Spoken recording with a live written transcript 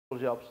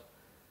jobs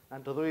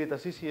and to do it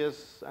as easy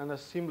as and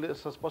as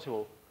seamless as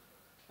possible.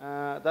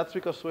 That's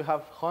because we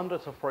have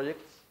hundreds of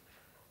projects,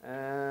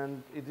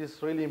 and it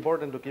is really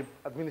important to keep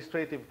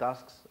administrative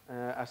tasks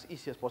as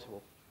easy as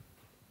possible.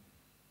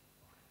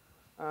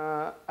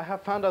 I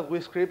have found that we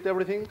script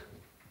everything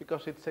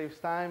because it saves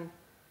time,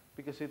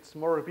 because it's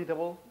more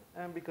repeatable,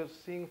 and because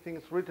seeing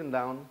things written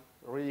down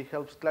really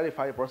helps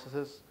clarify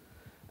processes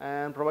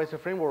and provides a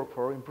framework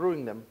for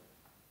improving them.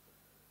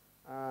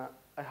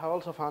 I have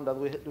also found that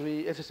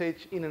we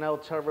SSH in and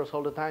out servers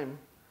all the time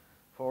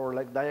for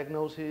like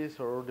diagnosis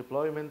or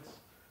deployments.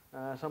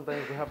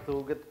 Sometimes we have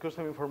to get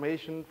custom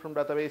information from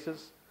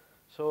databases.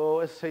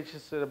 So SSH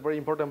is a very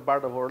important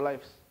part of our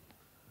lives.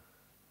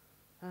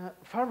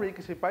 Fabric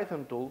is a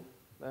Python tool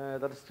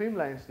that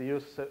streamlines the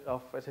use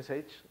of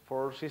SSH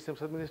for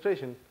systems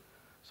administration.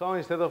 So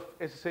instead of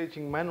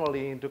SSHing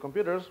manually into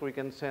computers, we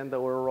can send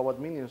our robot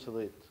minions to do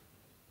it.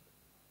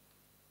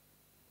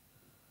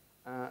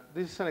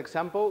 This is an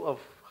example of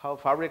how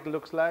Fabric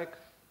looks like.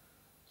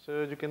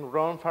 So you can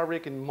run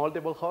Fabric in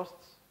multiple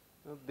hosts,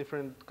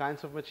 different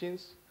kinds of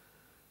machines.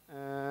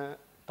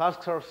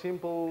 Tasks are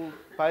simple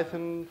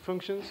Python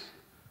functions.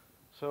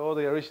 So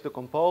they are easy to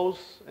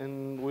compose,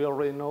 and we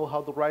already know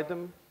how to write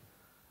them.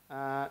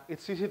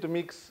 It's easy to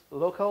mix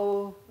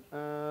local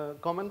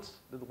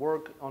comments that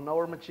work on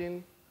our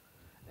machine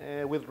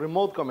with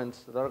remote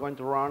comments that are going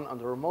to run on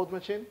the remote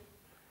machine.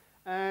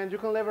 And you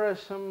can leverage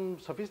some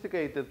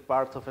sophisticated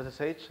parts of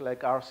SSH,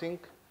 like rsync,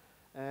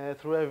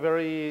 through a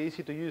very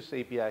easy-to-use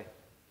API.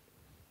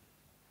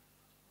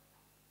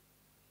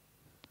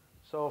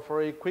 So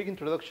for a quick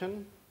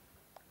introduction,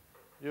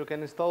 you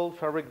can install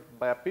Fabric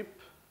via pip,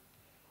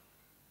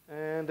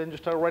 and then you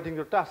start writing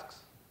your tasks.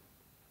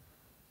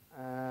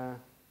 The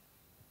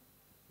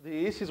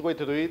easiest way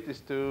to do it is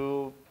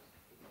to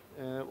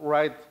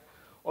write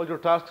all your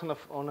tasks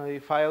on a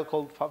file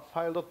called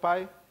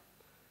file.py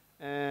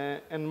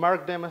and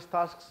mark them as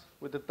tasks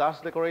with the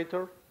task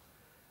decorator.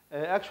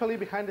 Actually,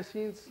 behind the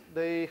scenes,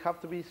 they have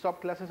to be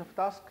subclasses of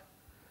task,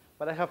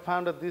 but I have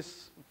found that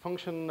this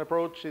function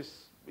approach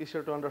is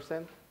easier to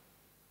understand.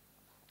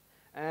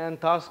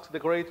 And tasks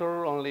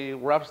decorator only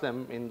wraps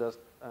them in the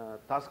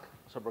task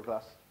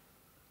superclass.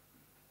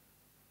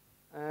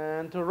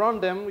 And to run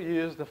them, you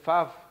use the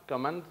fav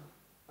command.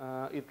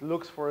 It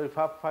looks for a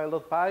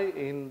fab-file.py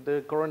in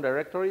the current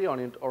directory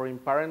or in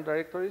parent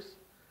directories,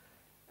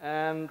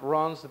 and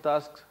runs the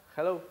task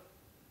hello.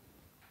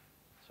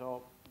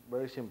 So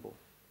very simple.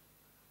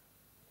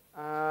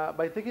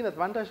 By taking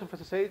advantage of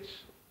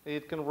SSH,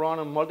 it can run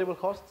on multiple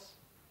hosts.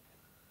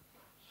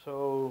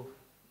 So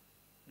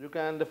you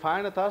can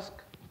define a task,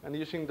 and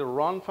using the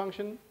run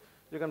function,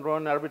 you can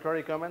run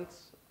arbitrary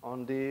commands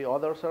on the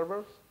other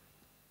servers.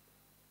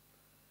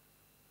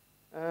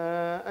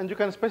 And you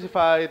can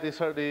specify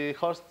the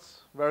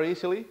hosts very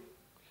easily.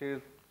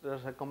 Here,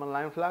 there's a command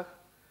line flag.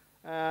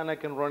 And I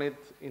can run it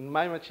in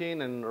my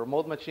machine and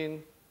remote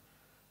machine.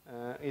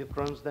 It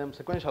runs them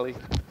sequentially.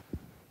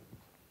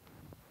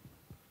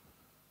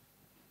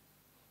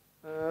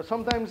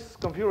 Sometimes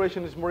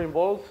configuration is more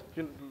involved.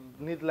 You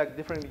need like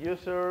different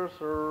users,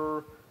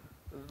 or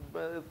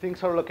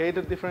things are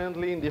located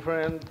differently in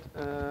different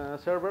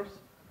servers.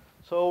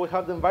 So we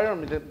have the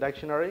environment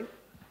dictionary,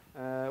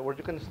 where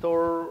you can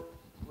store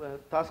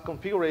task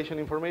configuration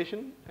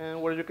information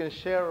and where you can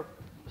share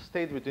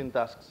state between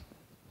tasks.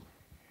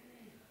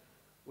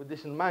 With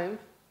this in mind,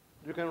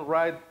 you can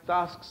write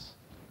tasks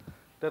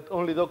that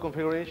only do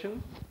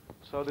configuration.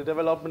 So the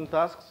development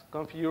tasks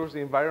configures the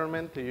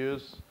environment to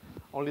use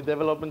only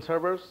development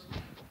servers,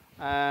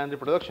 and the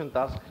production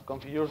task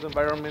configures the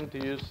environment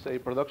to use a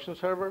production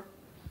server.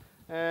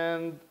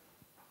 And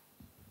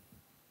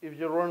if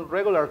you run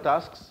regular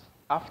tasks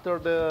after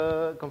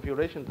the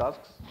configuration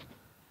tasks,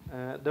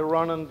 they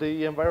run on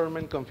the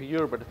environment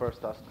configured by the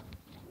first task.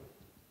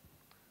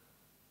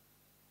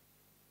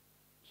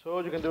 So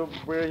you can do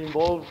very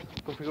involved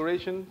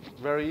configuration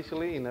very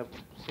easily in a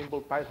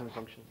simple Python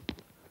function.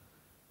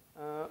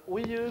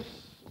 We use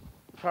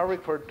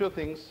Fabric for two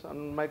things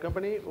on my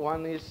company.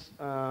 One is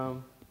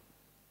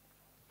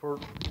for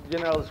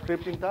general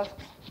scripting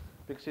tasks,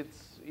 because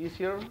it's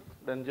easier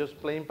than just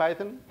plain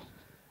Python.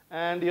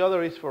 And the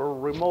other is for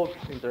remote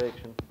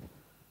interaction.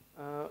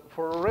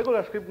 For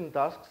regular scripting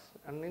tasks,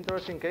 an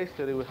interesting case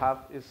study we have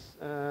is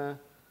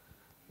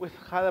we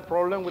had a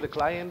problem with a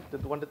client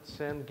that wanted to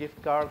send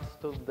gift cards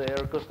to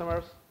their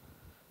customers,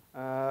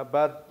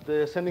 but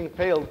the sending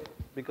failed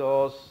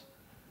because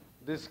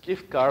these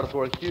gift cards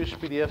were huge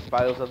PDF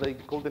files that they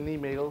couldn't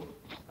email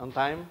on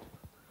time,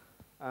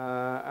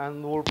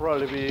 and will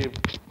probably be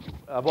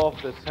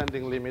above the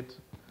sending limit.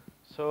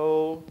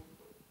 So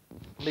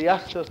they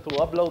asked us to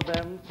upload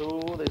them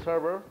to the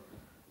server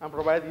and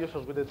provide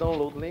users with a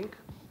download link.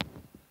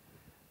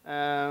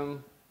 And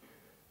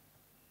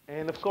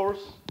of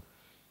course,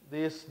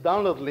 this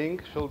download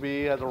link should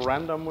be at a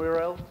random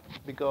URL,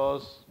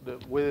 because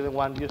we didn't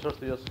want users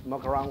to just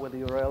muck around with the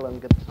URL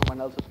and get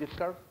someone else's gift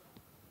card.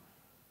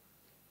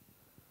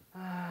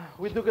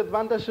 We took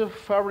advantage of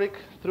Fabric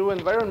through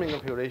environment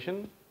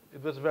configuration.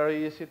 It was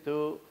very easy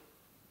to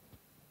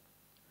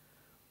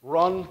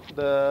run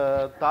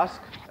the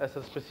task as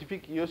a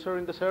specific user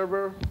in the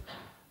server,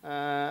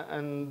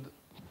 and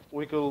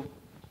we could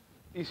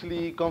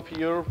easily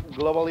configure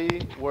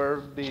globally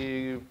where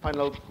the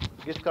final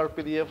gift card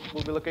PDFs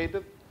will be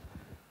located.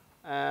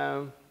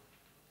 And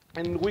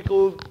we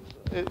could,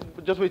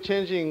 just by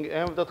changing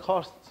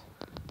env.hosts,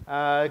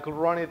 I could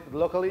run it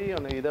locally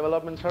on a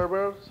development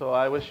server, so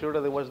I was sure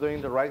that it was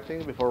doing the right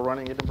thing before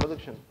running it in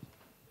production.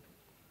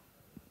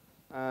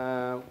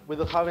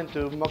 Without having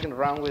to mucking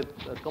around with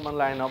command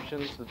line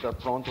options that are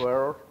prone to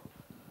error.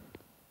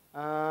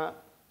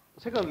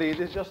 Secondly, it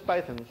is just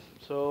Python,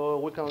 so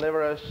we can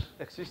leverage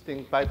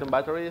existing Python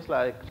batteries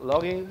like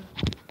logging,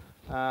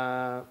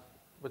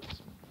 which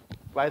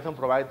Python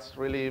provides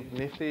really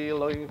nifty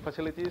logging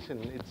facilities,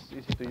 and it's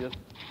easy to just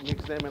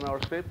mix them in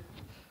our script.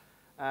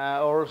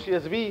 Or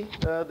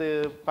CSV,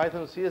 the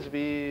Python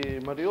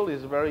CSV module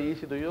is very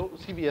easy to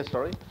use, CVS,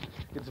 sorry.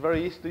 It's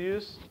very easy to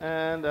use,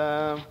 and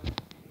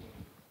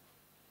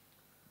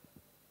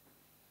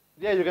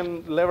yeah, you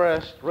can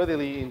leverage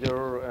readily in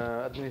your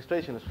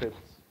administration scripts.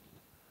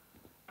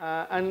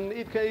 And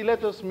it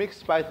let us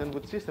mix Python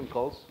with system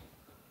calls.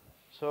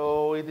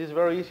 So it is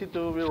very easy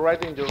to be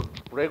writing your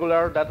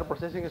regular data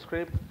processing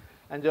script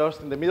and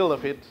just in the middle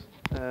of it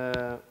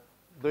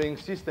doing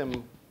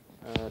system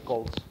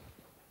calls.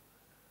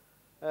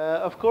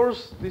 Of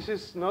course, this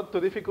is not too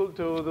difficult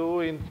to do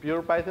in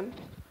pure Python.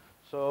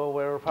 So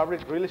where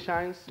Fabric really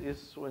shines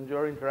is when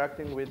you're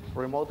interacting with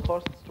remote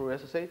hosts through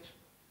SSH.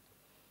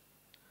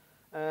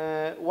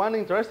 One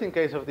interesting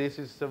case of this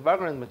is the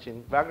Vagrant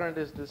machine. Vagrant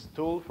is this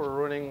tool for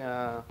running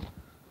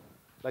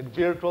like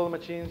virtual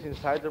machines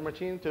inside the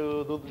machine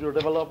to do your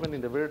development in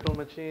the virtual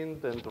machine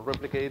and to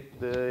replicate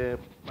the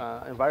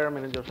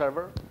environment in your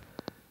server.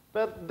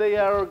 But they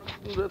are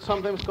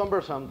sometimes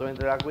cumbersome to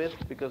interact with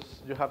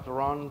because you have to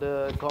run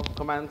the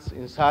commands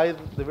inside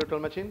the virtual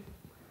machine.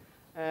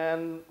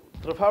 And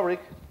through Fabric,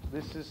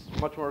 this is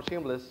much more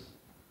seamless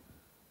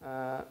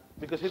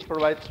because it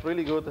provides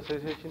really good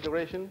SSH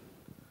integration.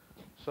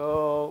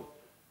 So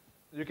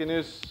you can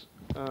use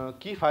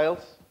key files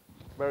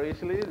very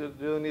easily. You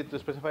don't need to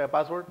specify a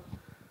password.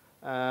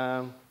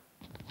 And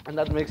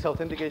that makes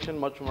authentication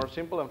much more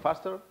simple and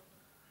faster.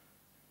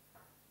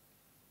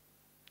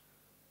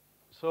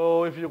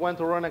 So if you want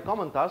to run a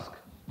common task,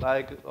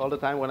 like all the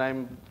time when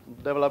I'm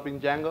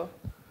developing Django,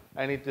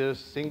 I need to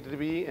sync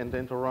DB and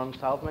then to run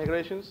south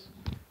migrations.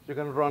 You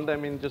can run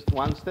them in just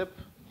one step.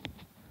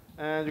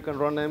 And you can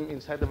run them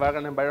inside the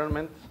Vagrant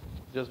environment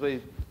just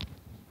by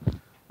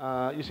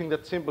using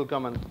that simple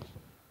command.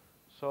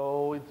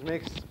 So it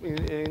makes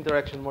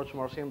interaction much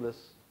more seamless.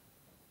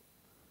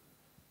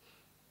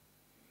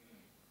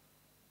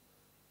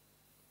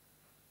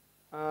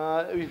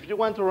 If you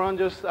want to run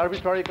just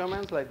arbitrary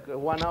commands, like a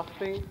one-off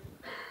thing,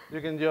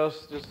 you can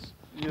just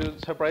you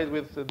separate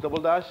with the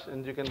double dash,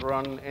 and you can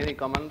run any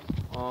command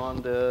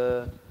on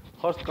the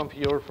host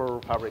configure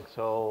for Fabric.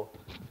 So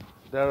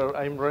there,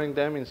 I'm running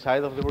them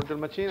inside of the virtual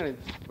machine, and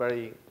it's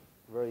very,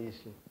 very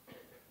easy.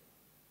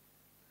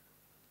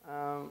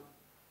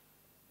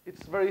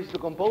 It's very easy to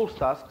compose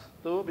tasks,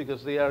 too,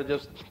 because they are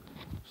just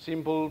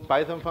simple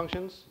Python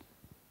functions.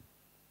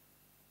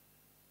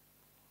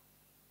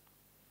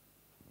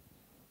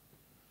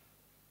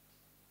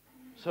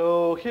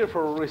 So here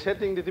for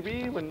resetting the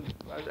DB, when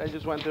I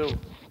just want to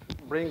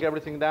bring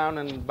everything down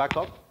and back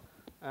up,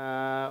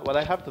 what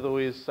I have to do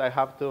is I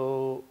have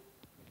to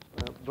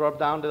drop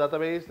down the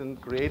database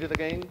and create it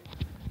again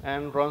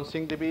and run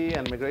syncdb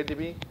and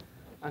migrateDB.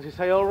 And since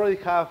I already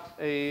have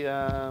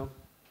a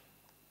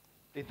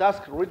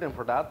task written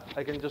for that,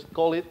 I can just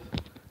call it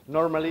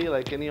normally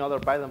like any other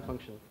Python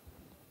function.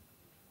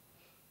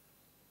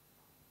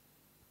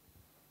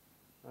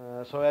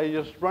 So I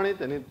just run it,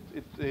 and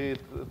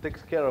it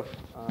takes care of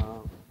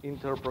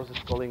inter-process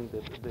calling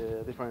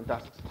the different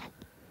tasks.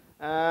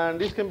 And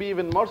this can be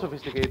even more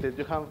sophisticated.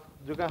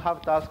 You can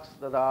have tasks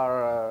that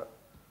are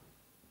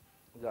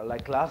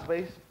like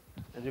class-based,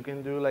 and you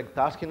can do like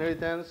task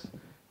inheritance.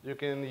 You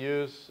can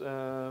use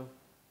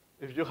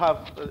if you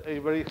have a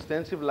very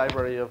extensive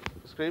library of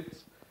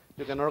scripts,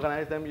 you can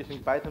organize them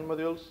using Python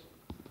modules.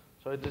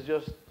 So it is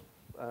just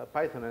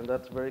Python, and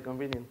that's very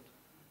convenient.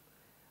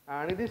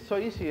 And it is so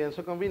easy and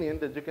so convenient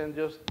that you can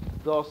just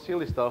do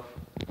silly stuff.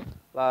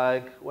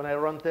 Like when I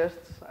run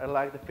tests, I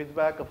like the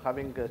feedback of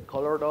having a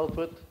colored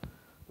output,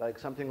 like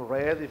something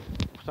red if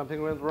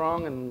something went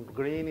wrong, and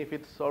green if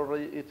it's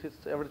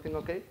everything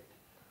okay.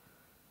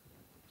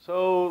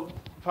 So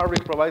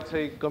Fabric provides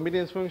a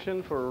convenience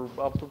function for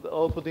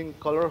outputting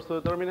colors to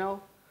the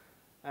terminal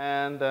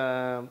and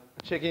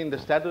checking the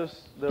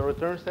status, the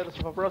return status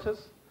of a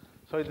process.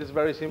 So it is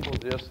very simple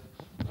to just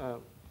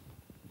go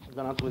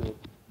out with it.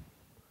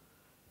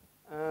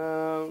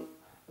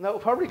 Now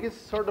Fabric is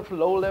sort of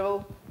low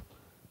level,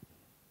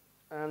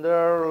 and there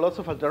are lots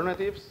of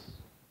alternatives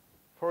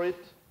for it.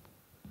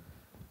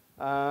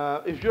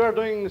 If you are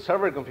doing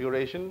server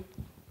configuration,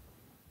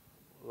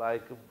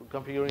 like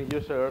configuring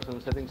users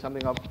and setting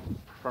something up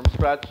from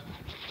scratch,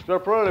 you're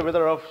probably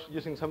better off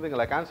using something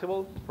like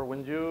Ansible for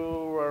when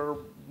you are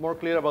more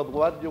clear about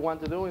what you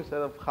want to do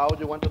instead of how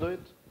you want to do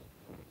it.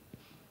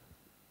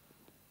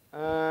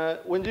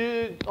 When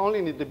you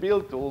only need the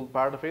build tool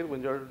part of it,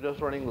 when you're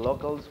just running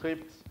local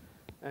scripts,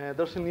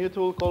 there's a new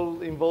tool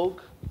called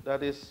Invoke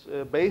that is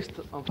based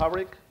on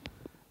Fabric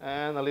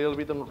and a little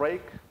bit on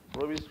Rake,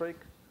 Ruby's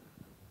Rake.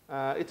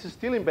 It's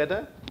still in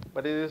beta,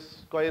 but it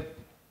is quite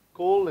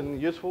cool and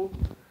useful,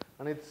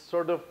 and it's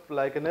sort of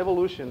like an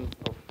evolution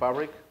of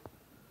Fabric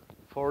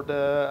for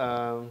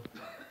the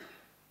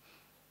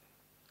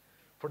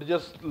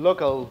just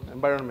local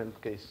environment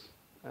case.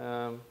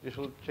 You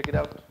should check it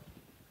out.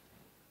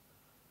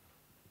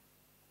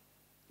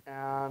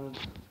 And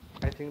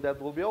I think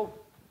that will be all.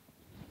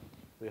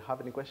 Do you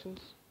have any questions?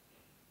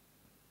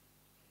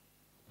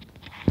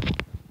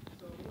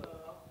 So,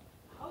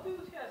 how do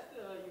you test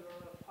your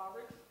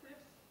Fabric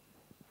scripts?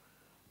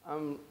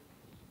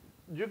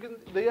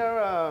 They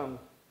are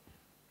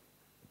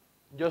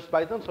just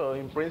Python, so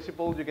in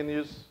principle you can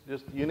use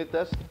just unit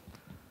test.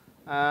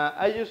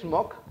 I use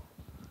mock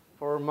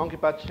for monkey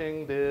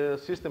patching the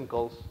system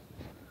calls.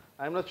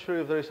 I'm not sure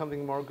if there is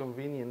something more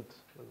convenient.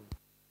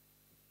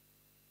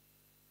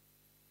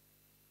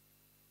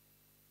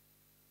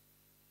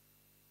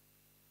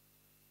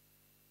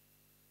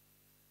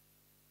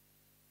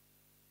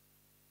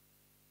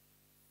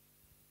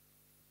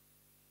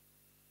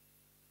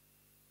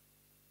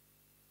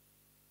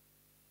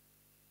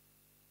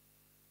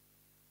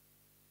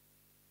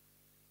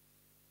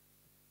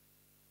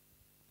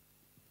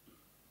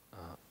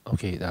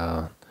 Okay,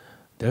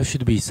 there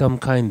should be some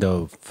kind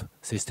of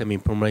system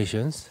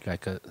informations,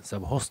 like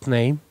some host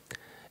name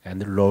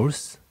and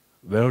roles.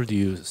 Where do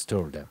you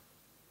store them?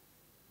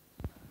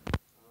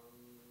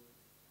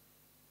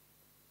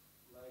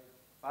 Like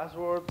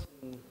passwords?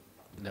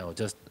 No,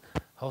 just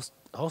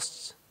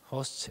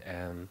hosts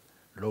and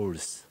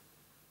roles.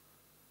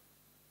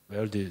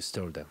 Where do you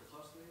store them?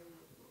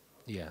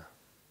 Yeah.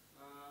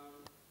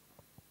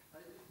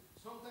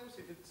 Sometimes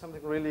if it's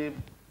something really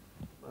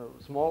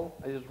small,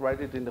 I just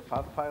write it in the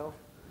FAT file.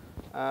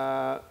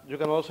 You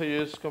can also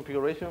use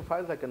configuration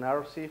files, like an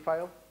RC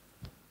file.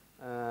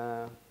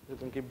 You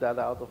can keep that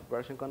out of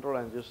version control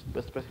and just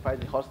specify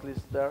the host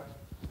list there.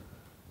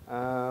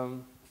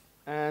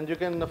 And you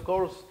can, of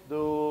course,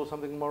 do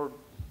something more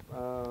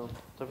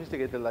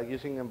sophisticated, like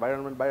using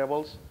environment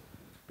variables,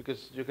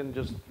 because you can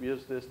just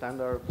use the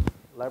standard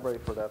library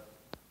for that.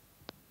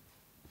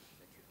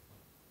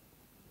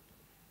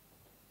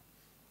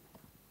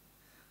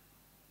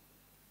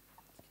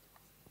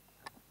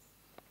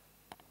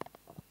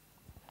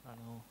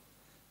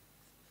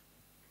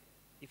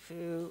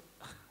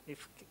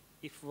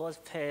 If was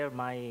pair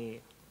my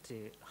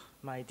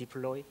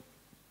deploy,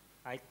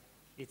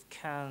 it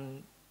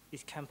can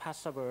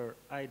pass over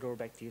I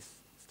rollback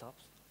these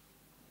stops.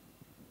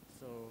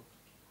 So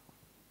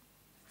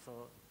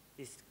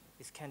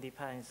it can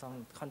depend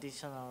some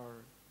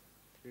conditional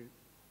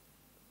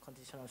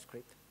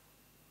script.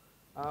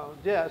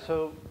 Yeah,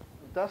 so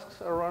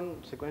tasks are run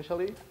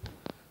sequentially,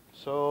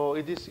 so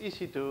it is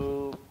easy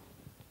to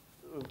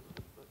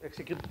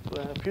execute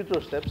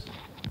future steps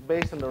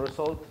based on the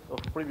result of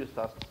previous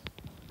tasks.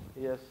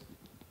 Yes.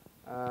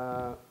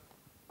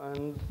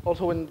 And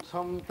also when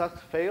some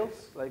task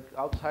fails, like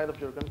outside of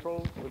your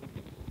control,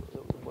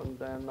 when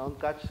the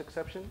non-catch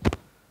exception,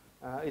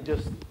 it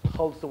just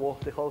holds the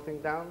whole thing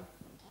down,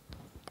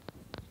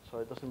 so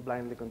it doesn't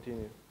blindly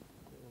continue.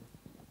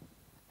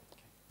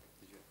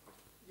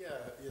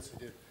 Yes, I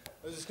did.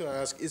 I was just going to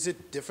ask, is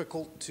it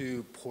difficult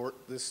to port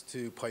this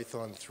to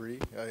Python 3?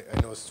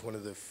 I know it's one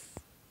of the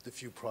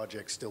few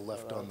projects still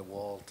left on the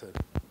wall to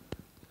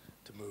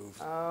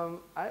move.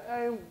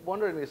 I'm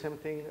wondering the same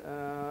thing.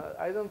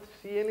 I don't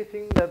see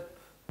anything that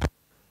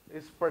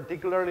is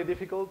particularly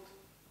difficult,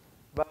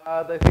 but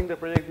I think the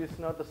project is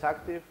not as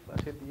active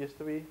as it used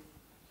to be,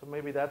 so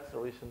maybe that's the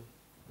reason.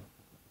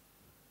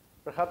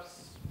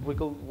 Perhaps we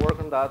could work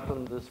on that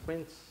on the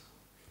sprints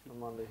on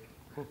Monday.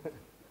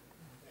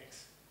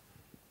 Thanks.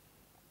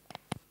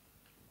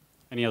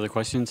 Any other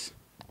questions?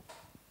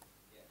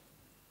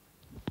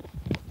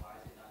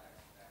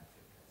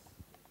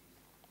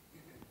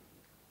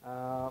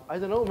 I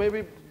don't know,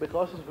 maybe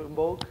because of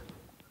Invoke,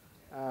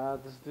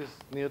 this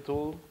new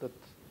tool that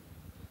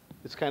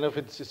it's kind of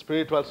its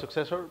spiritual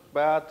successor,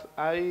 but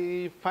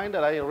I find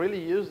that I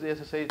really use the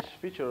SSH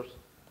features,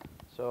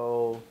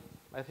 so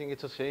I think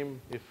it's a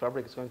shame if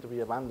Fabric is going to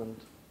be abandoned.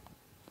 Is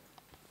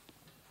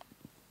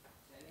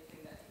there anything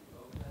that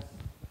Invoke does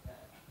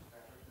that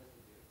Fabric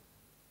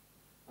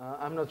doesn't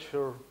do? I'm not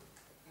sure.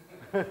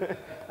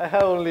 I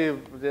have only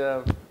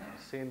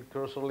seen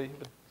cursorily.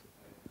 But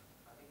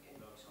I think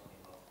Invoke's only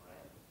local,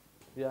 right?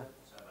 yeah.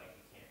 So like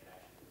you can't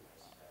actually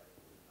replace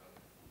Fabric with Invoke.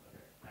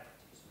 Okay. Fabric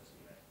is supposed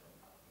to be like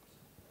Invoke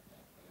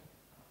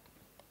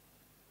copies.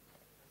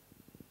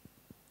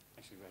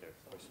 Actually, we had a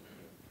question.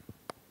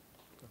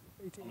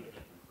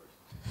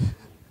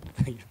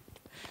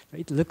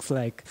 It looks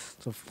like,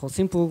 so for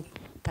simple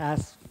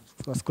tasks,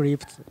 for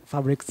script,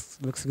 Fabric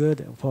looks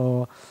good.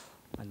 For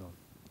I don't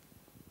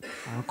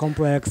know,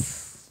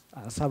 complex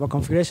server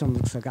configuration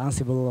looks like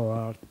Ansible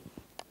or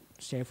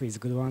Chef is a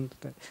good one.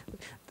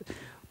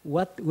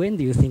 When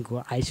do you think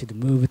I should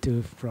move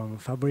to from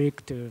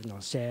Fabric to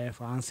Chef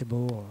or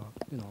Ansible, or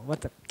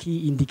what the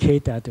key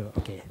indicator to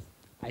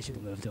I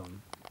should move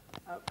on?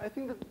 I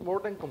think that more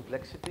than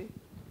complexity,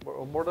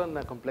 or more than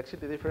a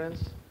complexity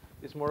difference,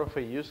 it's more of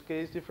a use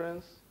case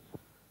difference.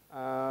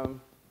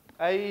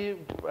 I,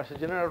 as a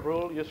general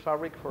rule, use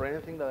Fabric for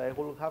anything that I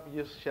would have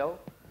used Shell,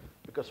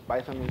 because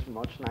Python is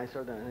much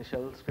nicer than any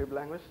Shell script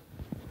language.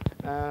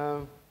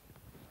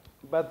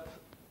 But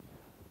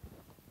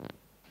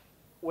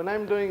when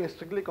I'm doing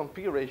strictly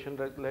configuration,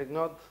 like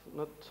not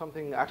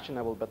something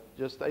actionable, but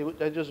just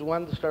I just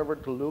want the server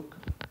to look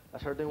a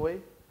certain way,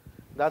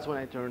 that's when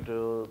I turn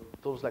to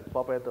tools like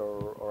Puppet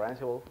or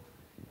Ansible.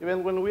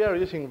 Even when we are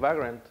using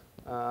Vagrant,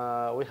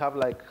 we have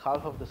like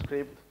half of the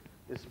script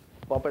is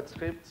Puppet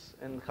scripts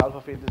and half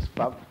of it is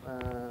Fab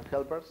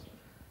helpers.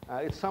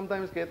 It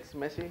sometimes gets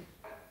messy,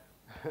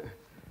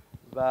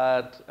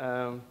 but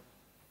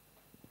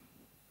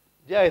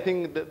yeah, I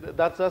think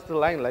that's the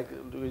line. Like,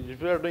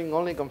 if you are doing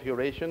only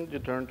configuration, you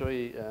turn to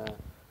a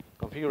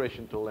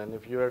configuration tool, and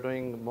if you are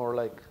doing more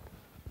like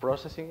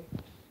processing,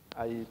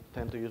 I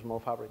tend to use more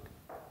Fabric.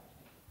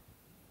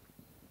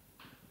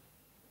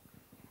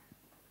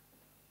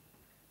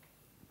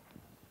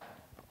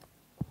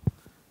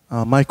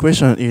 My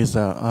question is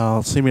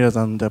similar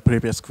than the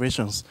previous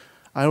questions.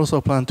 I also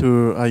plan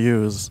to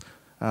use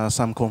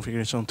some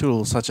configuration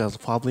tools such as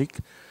Fabric.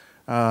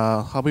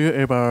 Have you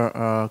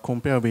ever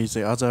compared with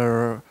the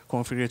other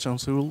configuration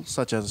tools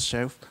such as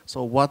Chef?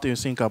 So what do you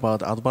think about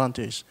the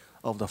advantage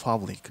of the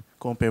Fabric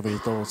compared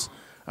with those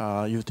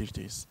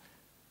utilities?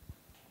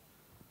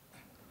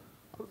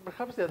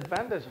 Perhaps the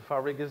advantage of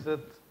Fabric is that,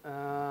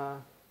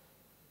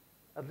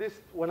 at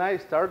least when I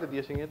started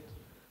using it,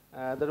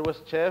 there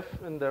was Chef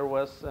and there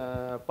was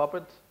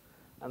Puppet,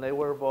 and they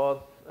were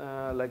both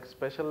like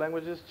special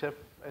languages. Chef,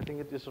 I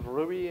think it uses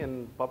Ruby,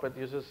 and Puppet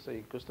uses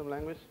a custom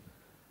language.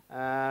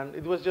 And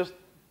it was just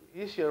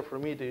easier for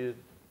me to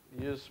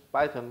use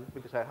Python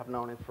because I have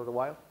known it for a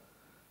while.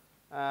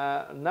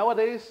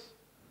 Nowadays,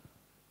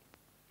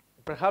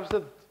 perhaps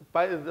the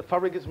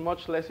Fabric is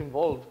much less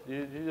involved.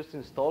 You just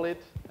install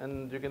it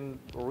and you can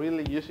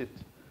really use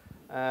it.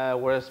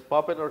 Whereas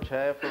Puppet or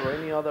Chef or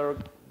any other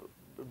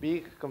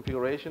big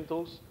configuration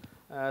tools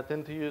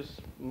tend to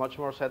use much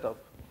more setup.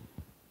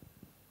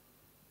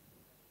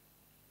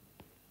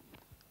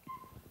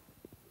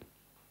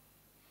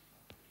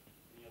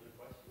 Any other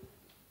questions?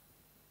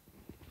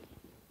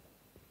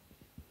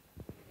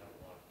 We have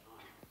a lot of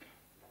time. We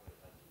would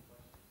have had some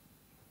questions.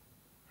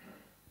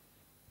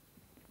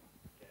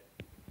 Okay.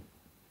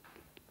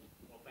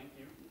 Well, thank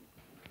you.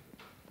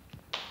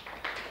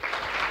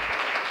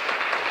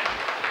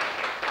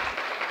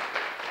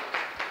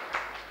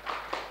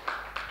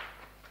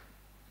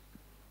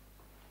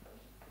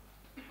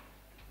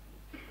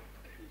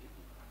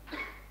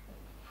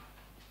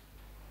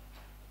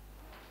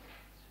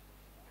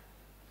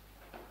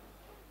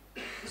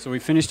 So we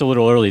finished a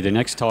little early. The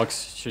next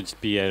talks should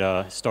be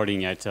at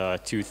starting at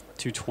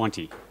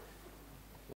 2:20.